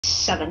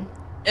7.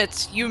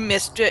 You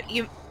missed it.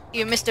 You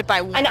missed it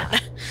by 1. I know.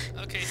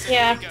 Okay, so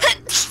Yeah.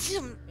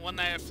 here we go. One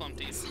night of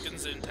Flumpties.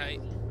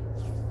 Gesundheit.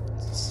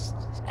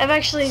 I've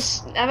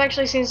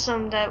actually seen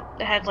some that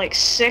had like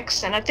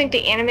 6, and I think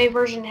the anime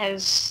version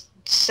has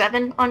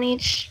 7 on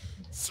each.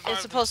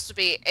 It's supposed to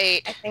be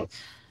 8. I think.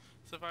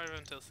 Survive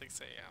until 6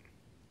 a.m.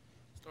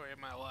 Story of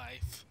my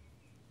life.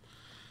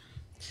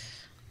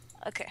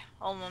 Okay,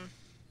 hold on.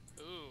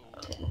 Ooh.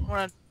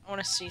 I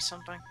wanna see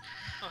something.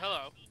 Oh,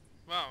 hello.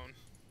 Phone.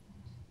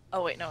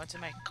 Oh wait, no, it's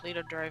in my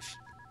Kaliedo drive.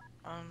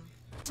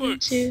 1,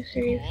 2,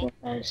 3, Cool.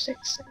 4, 5,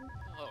 6, 7.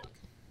 Hello.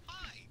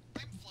 Hi,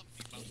 I'm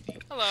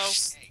Flumpty. Hello.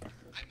 Hey,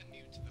 I'm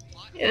immune to the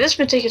plot. Yeah, this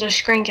particular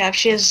screen cap,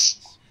 she has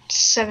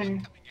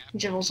 7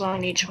 jewels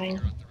on each wing.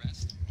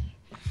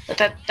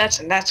 But that's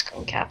in that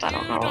screen cap. I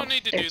don't know. You don't need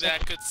if to do there's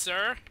that, good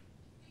sir.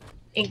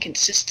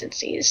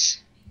 inconsistencies.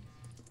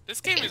 This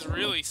game is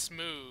really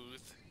smooth.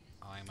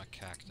 I'm a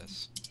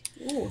cactus.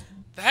 Ooh.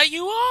 That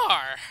you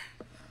are!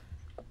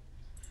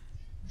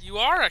 You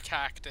are a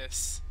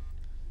cactus.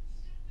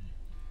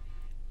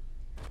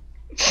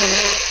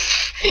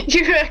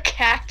 You're a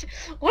cactus.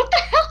 What the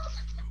hell?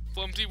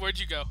 Flumpty, where'd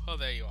you go? Oh,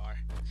 there you are.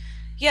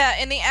 Yeah,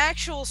 in the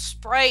actual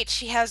sprite,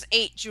 she has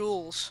 8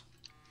 jewels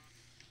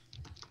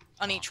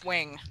on each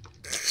wing.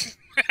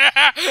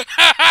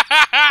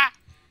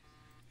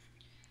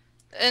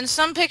 In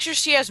some pictures,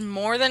 she has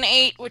more than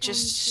 8, which is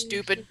 1, 2,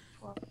 stupid. 3,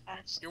 4, 5,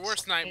 6, Your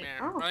worst 7, 8. nightmare.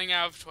 Oh. Running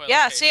out of toilet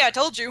Yeah, paper. see, I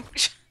told you.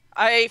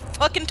 I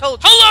fucking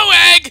told you. Hello,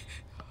 egg!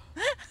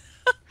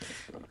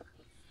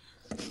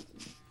 Is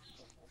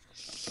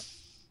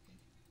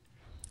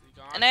he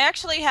gone? And I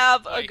actually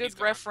have Oh, a he's good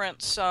gone.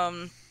 reference,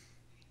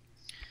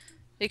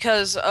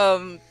 because,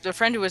 the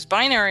friend who was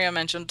binary I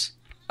mentioned,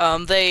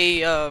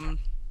 they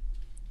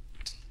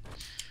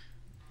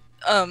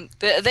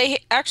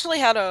actually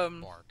had,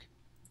 Bark.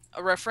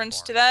 a reference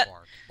Bark, to that.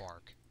 Bark,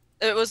 bark.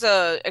 It was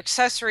a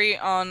accessory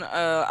on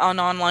an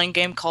online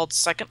game called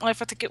Second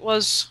Life, I think it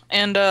was,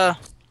 and,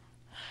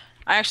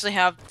 I actually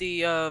have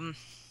the,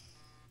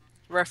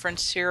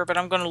 reference here, but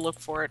I'm gonna look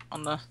for it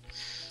on the...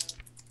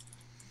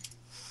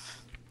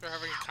 We're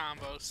having a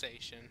combo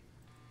station.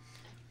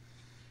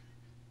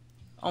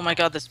 Oh my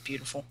god, that's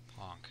beautiful.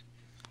 Honk.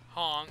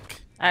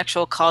 Honk.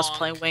 Actual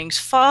cosplay Bonk. wings.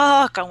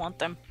 Fuck, I want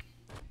them.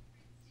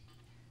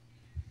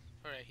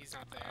 Alright, he's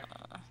not there.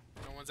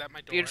 No one's at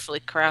my door. Beautifully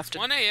It's crafted.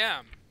 1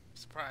 a.m.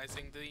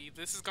 Surprising.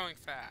 This is going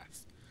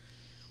fast.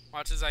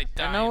 Watch as I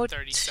die I know in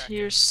 30 it's seconds.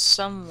 here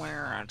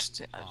somewhere. Honk.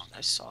 I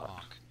saw it.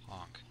 Honk.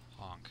 Honk.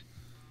 Honk.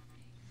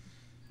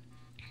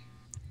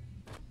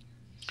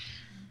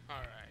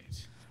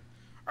 Alright.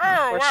 of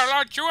Oh, course. well,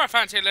 aren't you a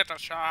fancy little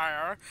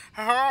shire?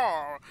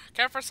 Oh,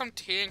 care for some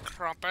tea and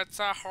crumpets?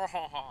 Ho ho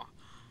ho.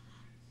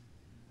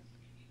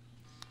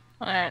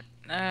 Alright,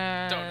 Don't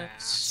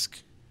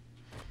ask.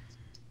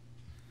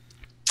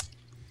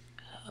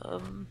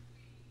 um...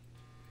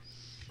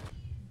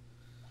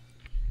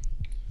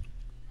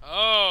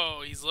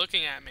 Oh, he's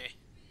looking at me.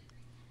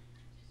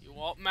 You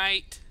won't,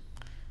 mate?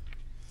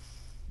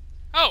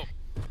 Oh!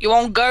 You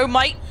won't go,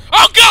 mate?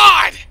 Oh,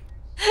 God!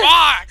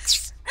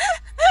 Fox!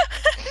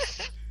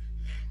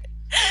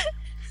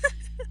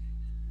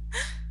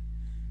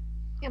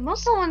 Yeah,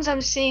 most of the ones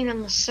I'm seeing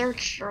on the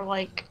search are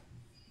like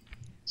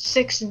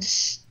 6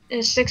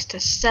 to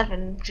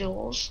 7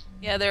 jewels.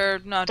 Yeah, they're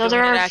not Though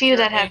doing there it are a few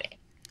that have. accurately.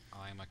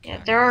 I'm a cactus.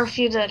 Yeah, there are a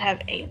few that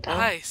have 8 though.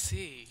 I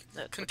see.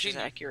 Which is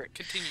accurate.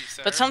 Continue,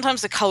 sir. But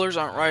sometimes the colors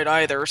aren't right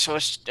either, so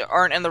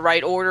aren't in the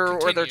right order, or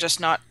they're Continue. just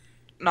not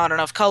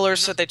enough colors,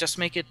 so they just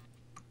make it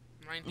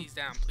Write these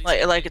down, please.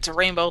 like it's a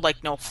rainbow.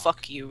 Like, no,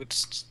 fuck you.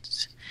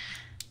 It's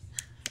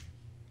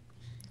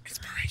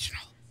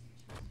Inspirational.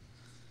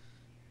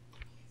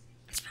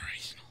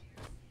 Inspirational.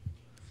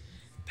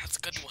 That's a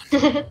good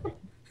one.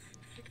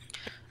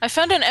 I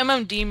found an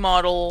MMD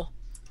model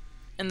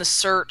in the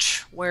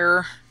search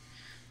where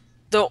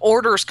the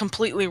order is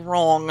completely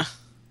wrong.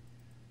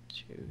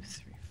 2, 3,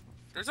 4.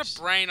 There's a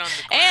brain on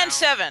the ground. And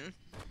 7.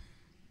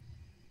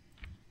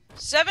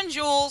 7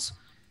 jewels,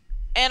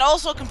 and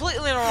also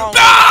completely in the wrong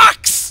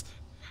Box!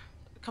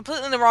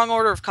 completely in the wrong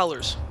order of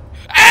colors.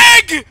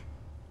 Egg!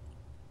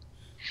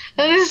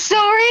 That is so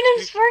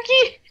random,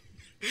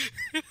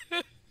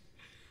 Sparky!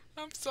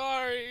 I'm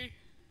sorry.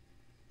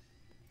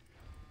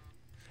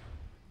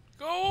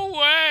 Go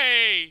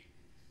away!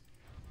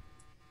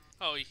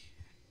 Oh,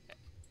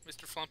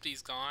 Mr.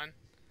 Flumpty's gone.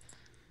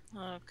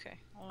 Okay.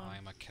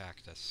 I'm a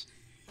cactus.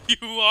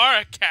 You are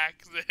a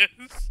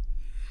cactus.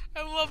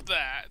 I love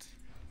that.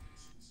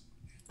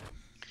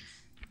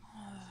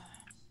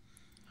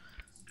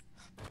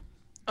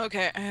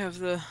 Okay, I have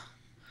the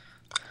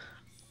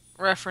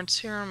reference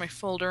here in my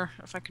folder,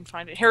 if I can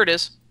find it. Here it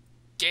is.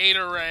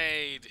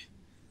 Gatorade.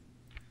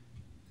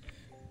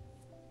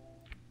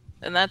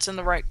 And that's in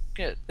the right.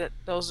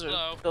 Those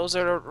Hello. are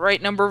the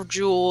right number of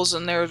jewels,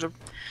 and they're the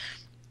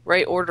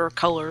right order of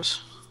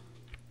colors,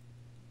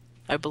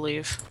 I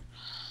believe.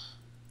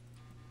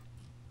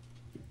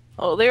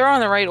 Oh, they are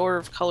on the right order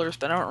of colors,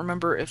 but I don't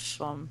remember if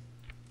Well,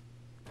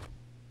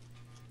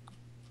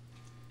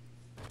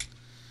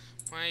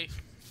 My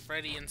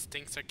Freddy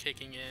instincts are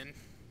kicking in.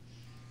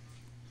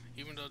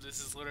 Even though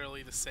this is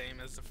literally the same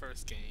as the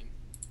first game.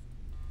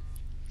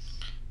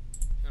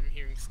 I'm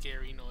hearing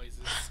scary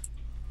noises.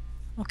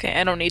 Okay,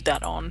 I don't need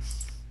that on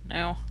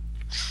now.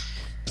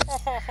 Ho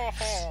ho ho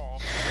ho!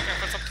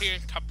 Okay, put some tea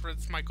and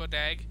cupboards, my good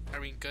egg. I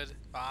mean, good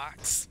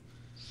box.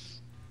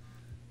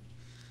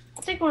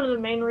 I think one of the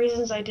main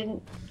reasons I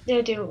didn't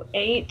do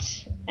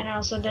 8, and I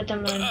also did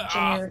them in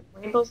generic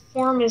rainbow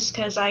form, is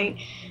because I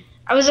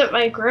was at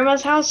my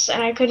grandma's house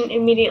and I couldn't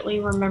immediately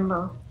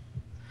remember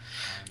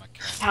I'm a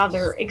cactus. how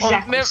they're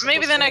exactly. Maybe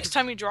supposed the to next be.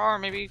 time you draw her,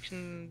 maybe you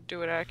can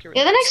do it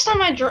accurately. Yeah, the next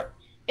time I draw.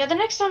 Yeah, the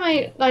next time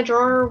I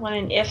draw her, when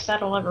and if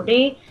that'll ever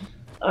be,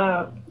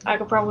 I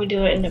could probably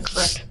do it in the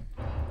correct.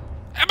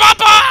 In my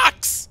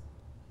box!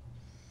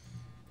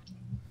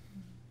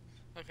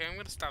 Okay, I'm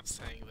gonna stop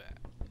saying that.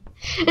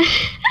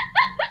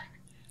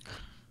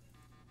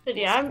 But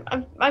yeah,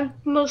 I'm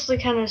mostly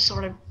kind of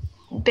sort of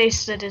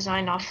based the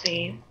design off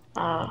the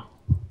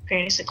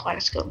Fantasy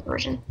Kaleidoscope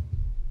version.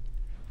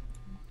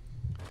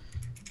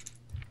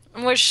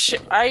 Which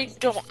I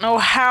don't know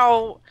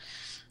how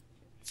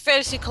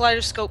Fantasy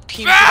Kaleidoscope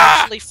team could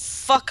actually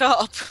fuck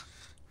up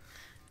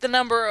the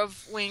number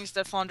of wings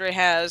that Flandre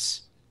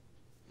has.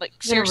 Like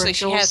seriously,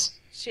 she has.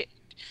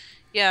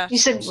 Yeah. You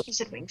said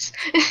wings.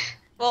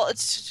 Well,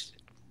 it's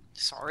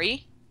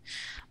sorry,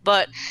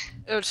 but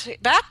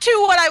back to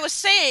what I was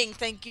saying.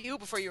 Thank you.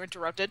 Before you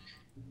interrupted.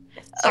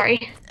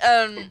 Sorry.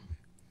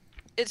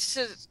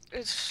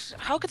 It's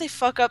how could they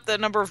fuck up the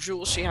number of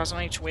jewels she has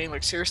on each wing?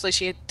 Like seriously,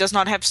 she does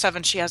not have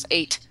 7. She has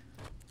 8.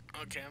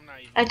 Okay, I'm not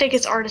even. I think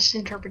it's artist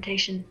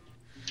interpretation.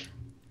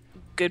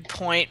 Good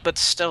point, but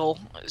still.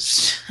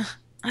 That's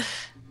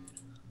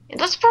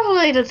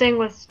probably the thing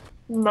with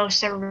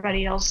most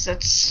everybody else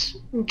that's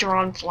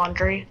drawn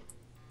Flandre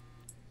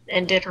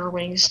and did her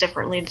wings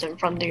differently than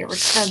from the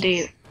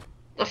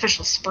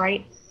official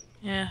sprite.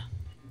 Yeah.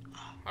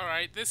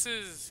 Alright, this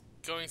is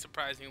going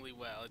surprisingly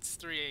well. It's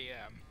 3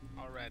 a.m.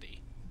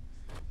 already.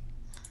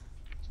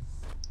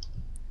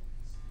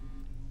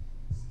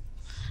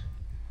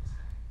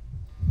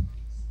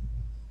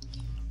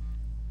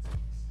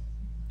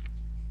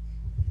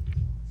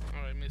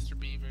 Alright, Mr.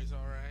 Beaver's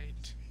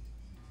alright.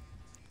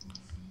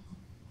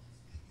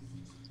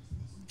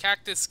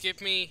 Cactus,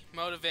 give me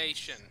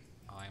motivation.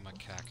 I'm a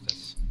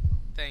cactus.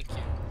 Thank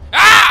you.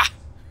 Ah!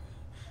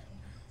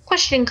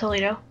 Question,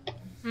 Kaliedo.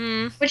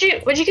 Would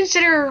you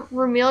consider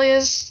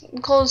Romelia's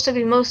clothes to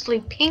be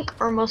mostly pink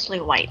or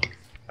mostly white?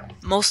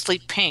 Mostly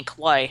pink.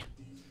 Why?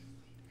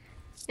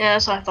 Yeah,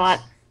 that's what I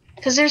thought.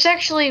 Because there's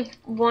actually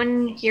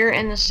one here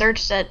in the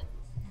search that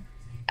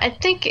I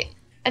think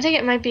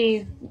it might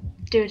be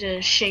due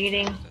to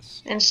shading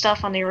Cactus. and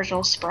stuff on the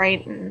original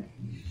sprite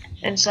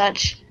and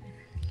such.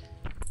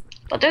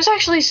 But there's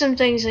actually some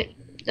things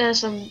that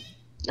some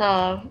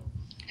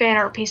fan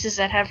art pieces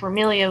that have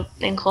Romelia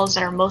in clothes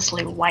that are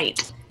mostly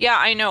white. Yeah,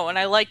 I know, and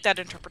I like that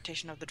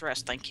interpretation of the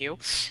dress. Thank you.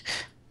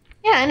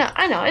 Yeah,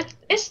 I know.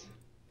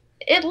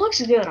 It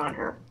looks good on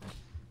her.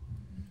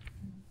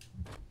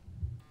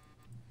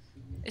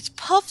 It's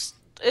puffs.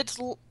 It's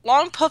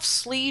long puff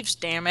sleeves.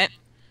 Damn it.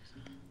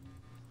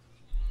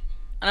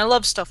 And I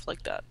love stuff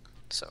like that.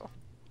 So.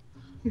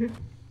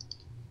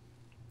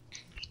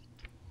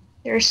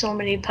 There are so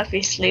many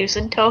puffy sleeves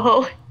in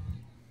Toho.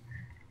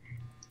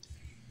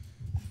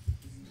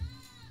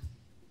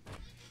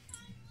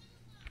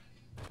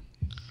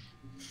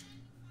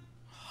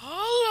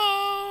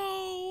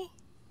 Hello!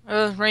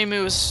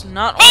 Reimu is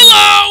not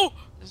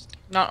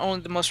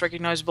only the most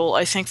recognizable.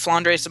 I think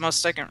Flandre is the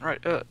most second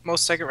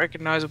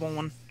recognizable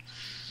one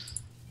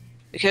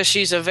because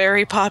she's a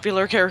very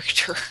popular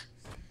character.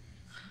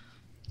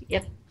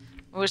 Yep.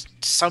 Which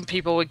some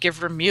people would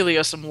give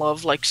Romelia some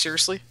love. Like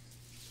seriously,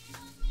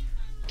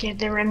 Give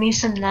the Remy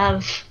some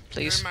love.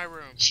 You're in please. my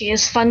room. She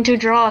is fun to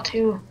draw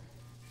too.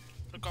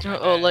 Look on my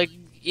Oh, bed. like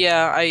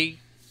yeah, I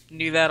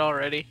knew that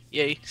already.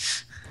 Yay.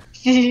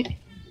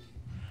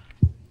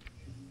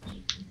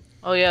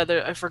 Oh yeah,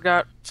 I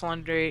forgot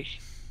Flandre.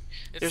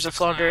 It's There's the a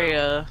Flandre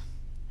clown.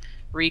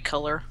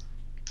 recolor.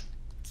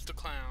 It's the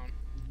clown.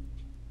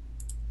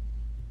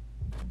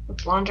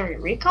 Laundry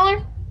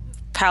recolor?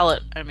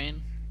 Palette, I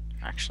mean,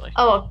 actually.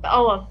 Oh,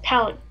 a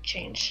palette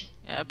change.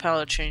 Yeah,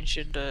 palette change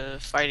into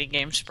fighting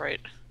game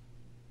sprite.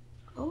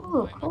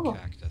 Oh, I'm cool. a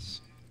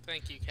cactus.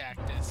 Thank you,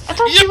 Cactus. I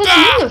thought she was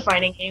Yippah! new to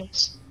fighting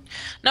games.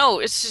 No,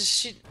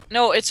 it's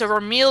a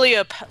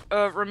Romelia,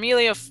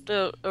 Romelia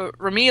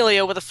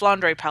with a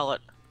Flandre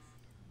palette.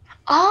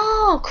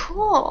 Oh,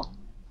 cool.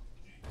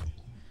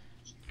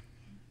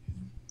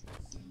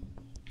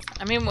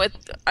 I mean,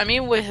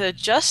 with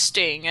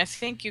adjusting, I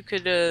think you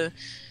could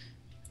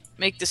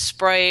make the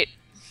sprite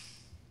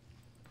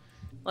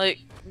like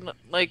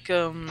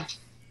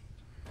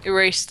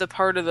erase the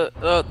part of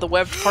the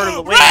webbed part of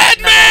the wings Red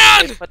and then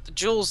actually Man! put the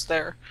jewels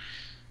there.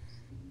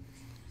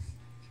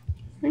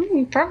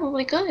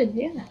 Probably good,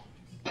 yeah.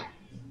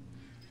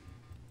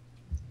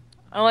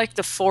 I like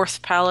the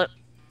 4th palette,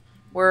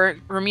 where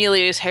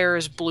Romelia's hair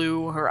is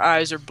blue, her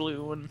eyes are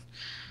blue, and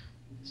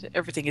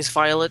everything is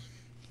violet.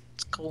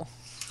 It's cool.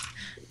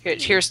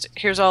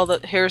 Here's all the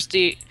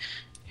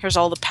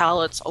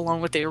palettes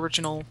along with the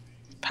original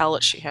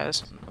palette she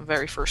has, the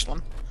very first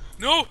one.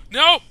 No,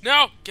 no,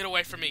 no! Get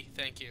away from me.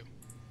 Thank you.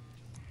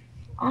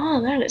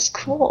 Oh, that is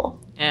cool.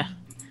 Yeah.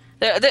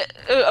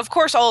 Of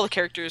course, all the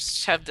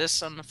characters have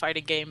this on the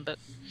fighting game, but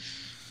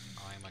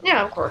I'm a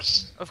Yeah, of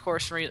course. of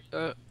course,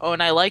 oh,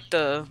 and I like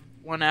the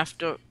one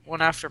after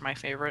my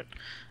favorite.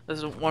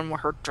 There's the one where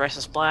her dress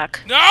is black.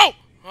 No!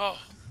 Oh.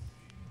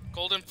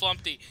 Golden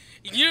Flumpty.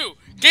 You!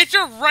 Get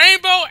your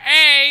rainbow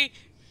A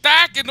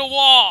back in the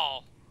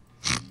wall!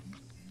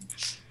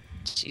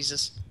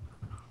 Jesus.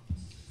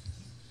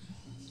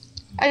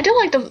 I do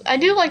like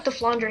the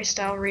Flandre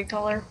style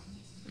recolor.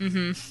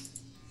 Mm-hmm.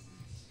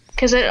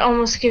 Because it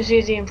almost gives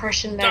you the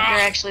impression that you're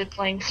actually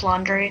playing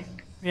Flandre.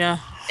 Yeah.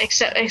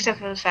 Except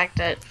for the fact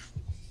that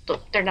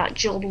they're not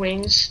jeweled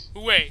wings.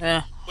 Wait,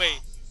 Yeah. wait,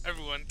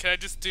 everyone, can I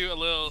just do a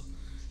little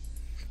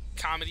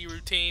comedy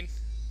routine?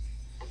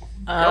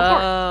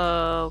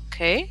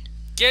 Okay.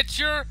 Get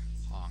your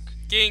honk,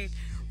 fucking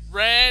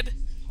red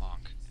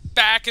honk.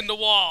 back in the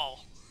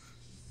wall.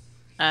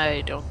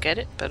 I don't get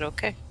it, but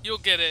okay. You'll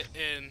get it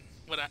in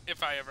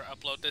if I ever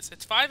upload this.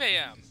 It's 5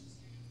 a.m.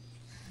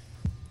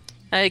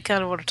 I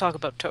kind of want to talk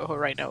about Toho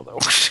right now, though.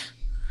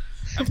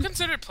 I've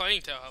considered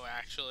playing Toho,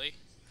 actually.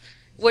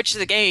 Which of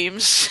the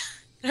games?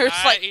 There's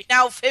like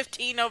now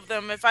 15 of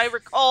them. If I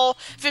recall,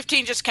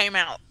 15 just came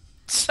out.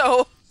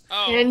 So.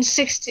 Oh. And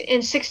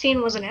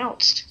 16 was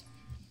announced.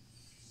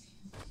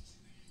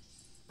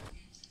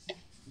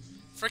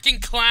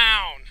 Freaking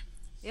clown!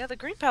 Yeah, the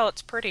green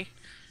palette's pretty.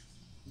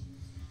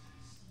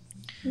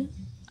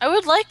 I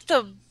would like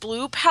the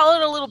blue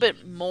palette a little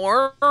bit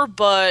more,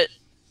 but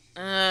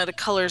the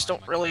colors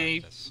don't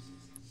really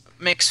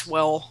mix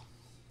well.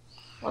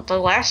 What, the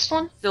last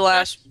one? The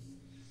last,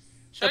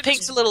 Should I the pink's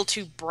just- a little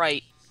too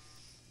bright.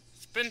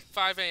 It's been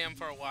 5 a.m.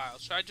 for a while.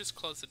 Should I just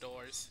close the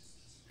doors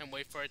and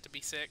wait for it to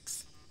be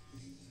 6?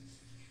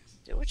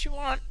 Do what you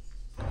want.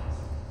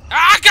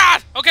 Ah,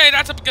 God! Okay,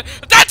 that's a good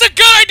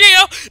idea!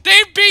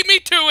 They beat me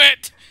to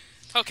it!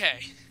 Okay.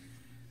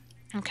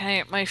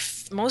 Okay, my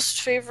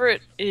most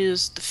favorite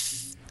is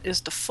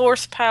the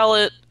fourth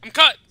palette. I'm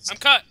cut!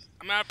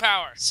 I'm out of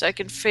power.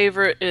 Second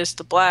favorite is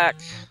the black.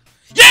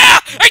 Yeah!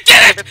 I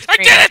did it! I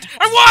did it!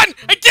 I won!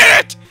 I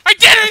did it! I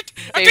did it!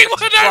 I beat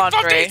one of their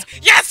Flandre. Flumpties!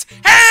 Yes!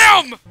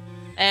 HAAAAAM!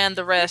 And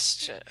the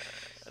rest,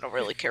 I don't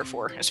really care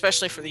for,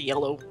 especially for the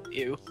yellow.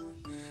 Ew.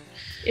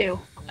 Ew.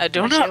 I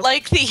do Me not too.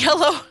 like the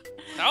yellow.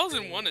 That was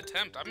in one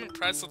attempt. I'm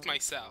impressed with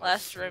myself.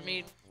 Last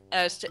Remy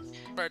as to.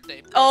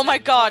 Birthday. Oh my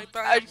god!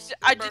 birthday,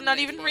 I did not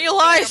even birthday,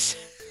 realize!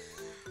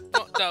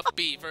 The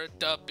beaver,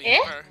 the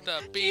beaver,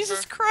 the beaver,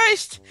 Jesus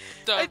Christ!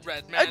 the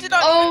red man. I did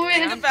not Oh,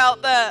 even think man.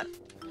 about that!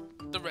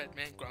 The red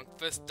man,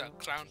 Grunkfist, the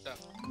clown, the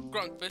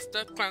Grunkfist,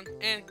 the clown,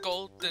 and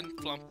Golden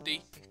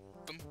Flumpty.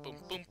 Boom, boom,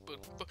 boom, boom,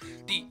 boom.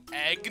 The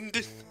egg.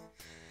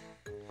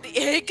 The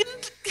egg?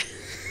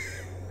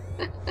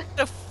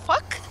 The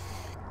fuck?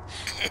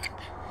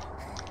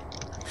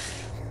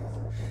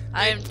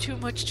 I am too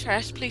much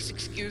trash, please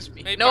excuse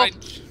me. Made No,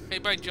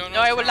 by Jono. no,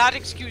 I will not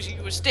excuse you.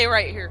 You will stay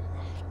right here.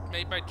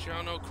 Made by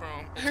Jono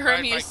Chrome.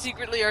 Remy is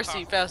secretly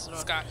RC fast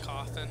enough. Scott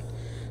Cawthon.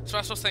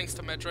 Special thanks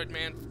to Metroid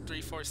Man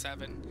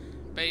 347.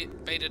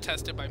 Beta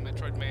tested by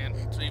Metroid Man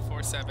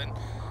 347.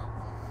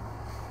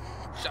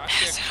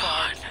 Joshua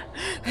Clark.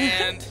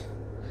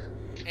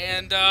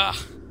 And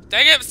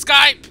dang it,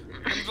 Skype!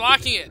 I'm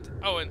blocking it.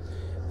 Oh, and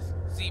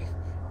the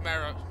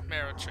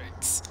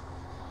Maritrix.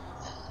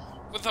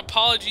 With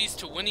apologies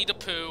to Winnie the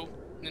Pooh,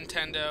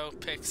 Nintendo,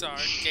 Pixar,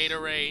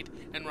 Gatorade,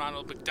 and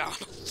Ronald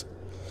McDonald.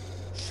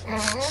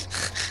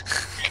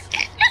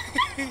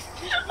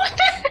 What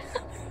the